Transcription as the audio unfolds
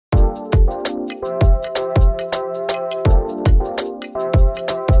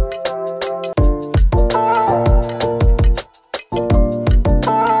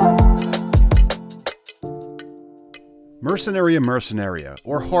Mercenaria,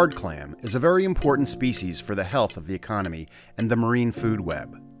 or hard clam, is a very important species for the health of the economy and the marine food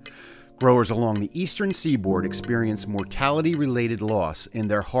web. Growers along the eastern seaboard experience mortality-related loss in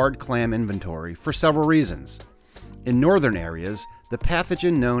their hard clam inventory for several reasons. In northern areas, the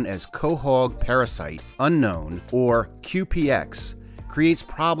pathogen known as Quahog Parasite Unknown, or QPX, creates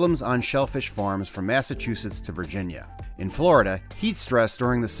problems on shellfish farms from Massachusetts to Virginia. In Florida, heat stress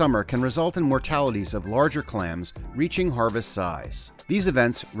during the summer can result in mortalities of larger clams reaching harvest size. These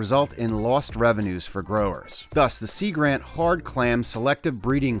events result in lost revenues for growers. Thus, the Sea Grant Hard Clam Selective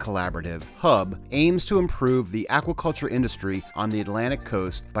Breeding Collaborative, HUB, aims to improve the aquaculture industry on the Atlantic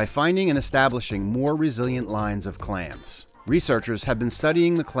coast by finding and establishing more resilient lines of clams. Researchers have been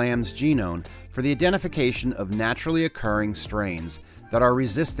studying the clam's genome for the identification of naturally occurring strains that are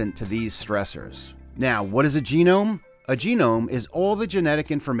resistant to these stressors. Now, what is a genome? A genome is all the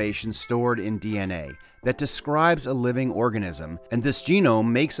genetic information stored in DNA that describes a living organism, and this genome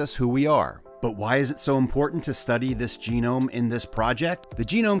makes us who we are. But why is it so important to study this genome in this project? The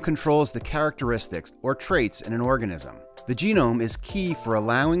genome controls the characteristics or traits in an organism. The genome is key for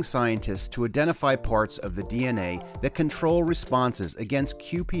allowing scientists to identify parts of the DNA that control responses against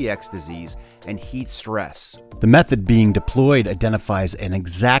QPX disease and heat stress. The method being deployed identifies an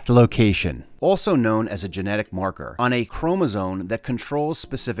exact location, also known as a genetic marker, on a chromosome that controls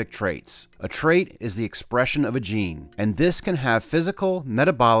specific traits. A trait is the expression of a gene, and this can have physical,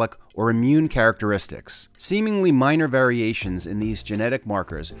 metabolic, or immune characteristics. Seemingly minor variations in these genetic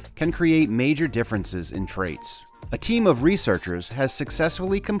markers can create major differences in traits. A team of researchers has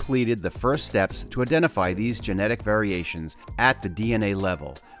successfully completed the first steps to identify these genetic variations at the DNA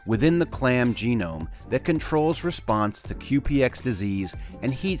level within the clam genome that controls response to QPX disease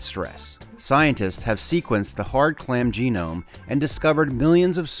and heat stress. Scientists have sequenced the hard clam genome and discovered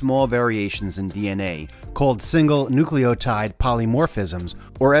millions of small variations in DNA called single nucleotide polymorphisms,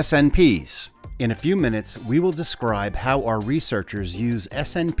 or SNPs. In a few minutes, we will describe how our researchers use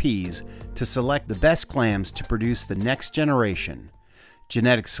SNPs to select the best clams to produce the next generation.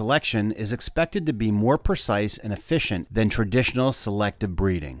 Genetic selection is expected to be more precise and efficient than traditional selective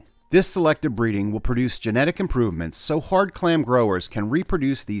breeding. This selective breeding will produce genetic improvements so hard clam growers can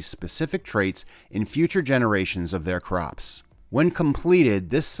reproduce these specific traits in future generations of their crops. When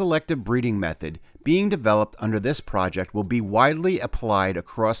completed, this selective breeding method being developed under this project will be widely applied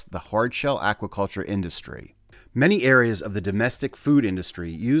across the hardshell aquaculture industry. Many areas of the domestic food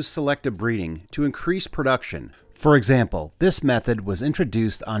industry use selective breeding to increase production. For example, this method was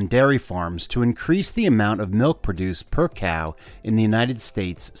introduced on dairy farms to increase the amount of milk produced per cow in the United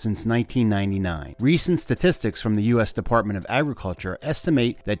States since 1999. Recent statistics from the U.S. Department of Agriculture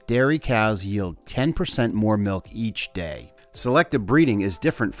estimate that dairy cows yield 10% more milk each day. Selective breeding is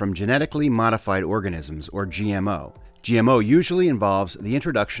different from genetically modified organisms, or GMO. GMO usually involves the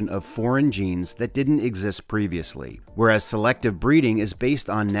introduction of foreign genes that didn't exist previously, whereas selective breeding is based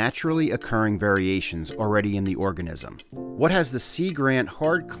on naturally occurring variations already in the organism. What has the Sea Grant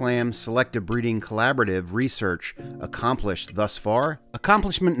Hard Clam Selective Breeding Collaborative research accomplished thus far?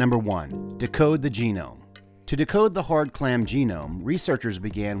 Accomplishment number 1, decode the genome. To decode the hard clam genome, researchers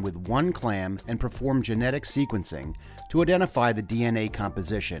began with one clam and performed genetic sequencing to identify the DNA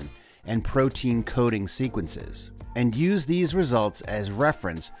composition and protein coding sequences, and use these results as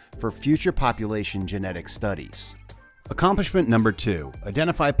reference for future population genetic studies. Accomplishment number 2,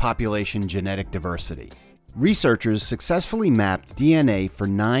 identify population genetic diversity. Researchers successfully mapped DNA for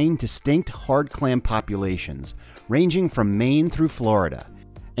 9 distinct hard clam populations ranging from Maine through Florida,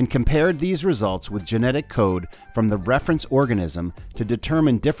 and compared these results with genetic code from the reference organism to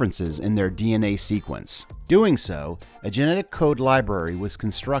determine differences in their DNA sequence. Doing so, a genetic code library was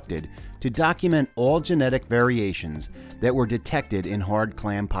constructed to document all genetic variations that were detected in hard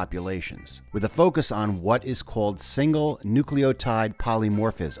clam populations, with a focus on what is called single nucleotide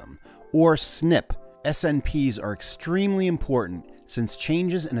polymorphism, or SNP. SNPs are extremely important since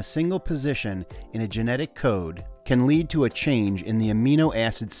changes in a single position in a genetic code can lead to a change in the amino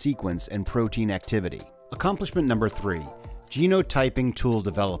acid sequence and protein activity. Accomplishment number 3, genotyping tool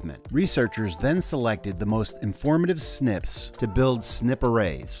development. Researchers then selected the most informative SNPs to build SNP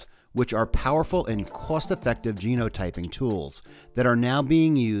arrays, which are powerful and cost-effective genotyping tools that are now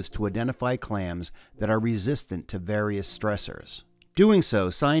being used to identify clams that are resistant to various stressors. Doing so,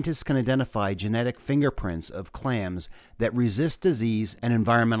 scientists can identify genetic fingerprints of clams that resist disease and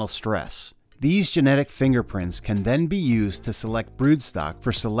environmental stress. These genetic fingerprints can then be used to select broodstock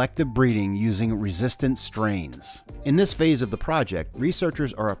for selective breeding using resistant strains. In this phase of the project,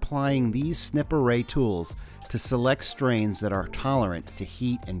 researchers are applying these SNP array tools to select strains that are tolerant to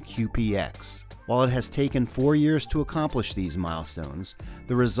heat and QPX. While it has taken 4 years to accomplish these milestones,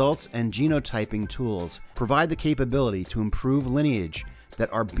 the results and genotyping tools provide the capability to improve lineage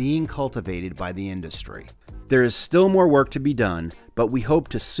that are being cultivated by the industry. There is still more work to be done, but we hope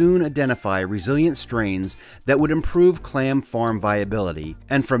to soon identify resilient strains that would improve clam farm viability,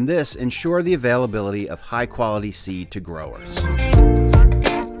 and from this ensure the availability of high-quality seed to growers.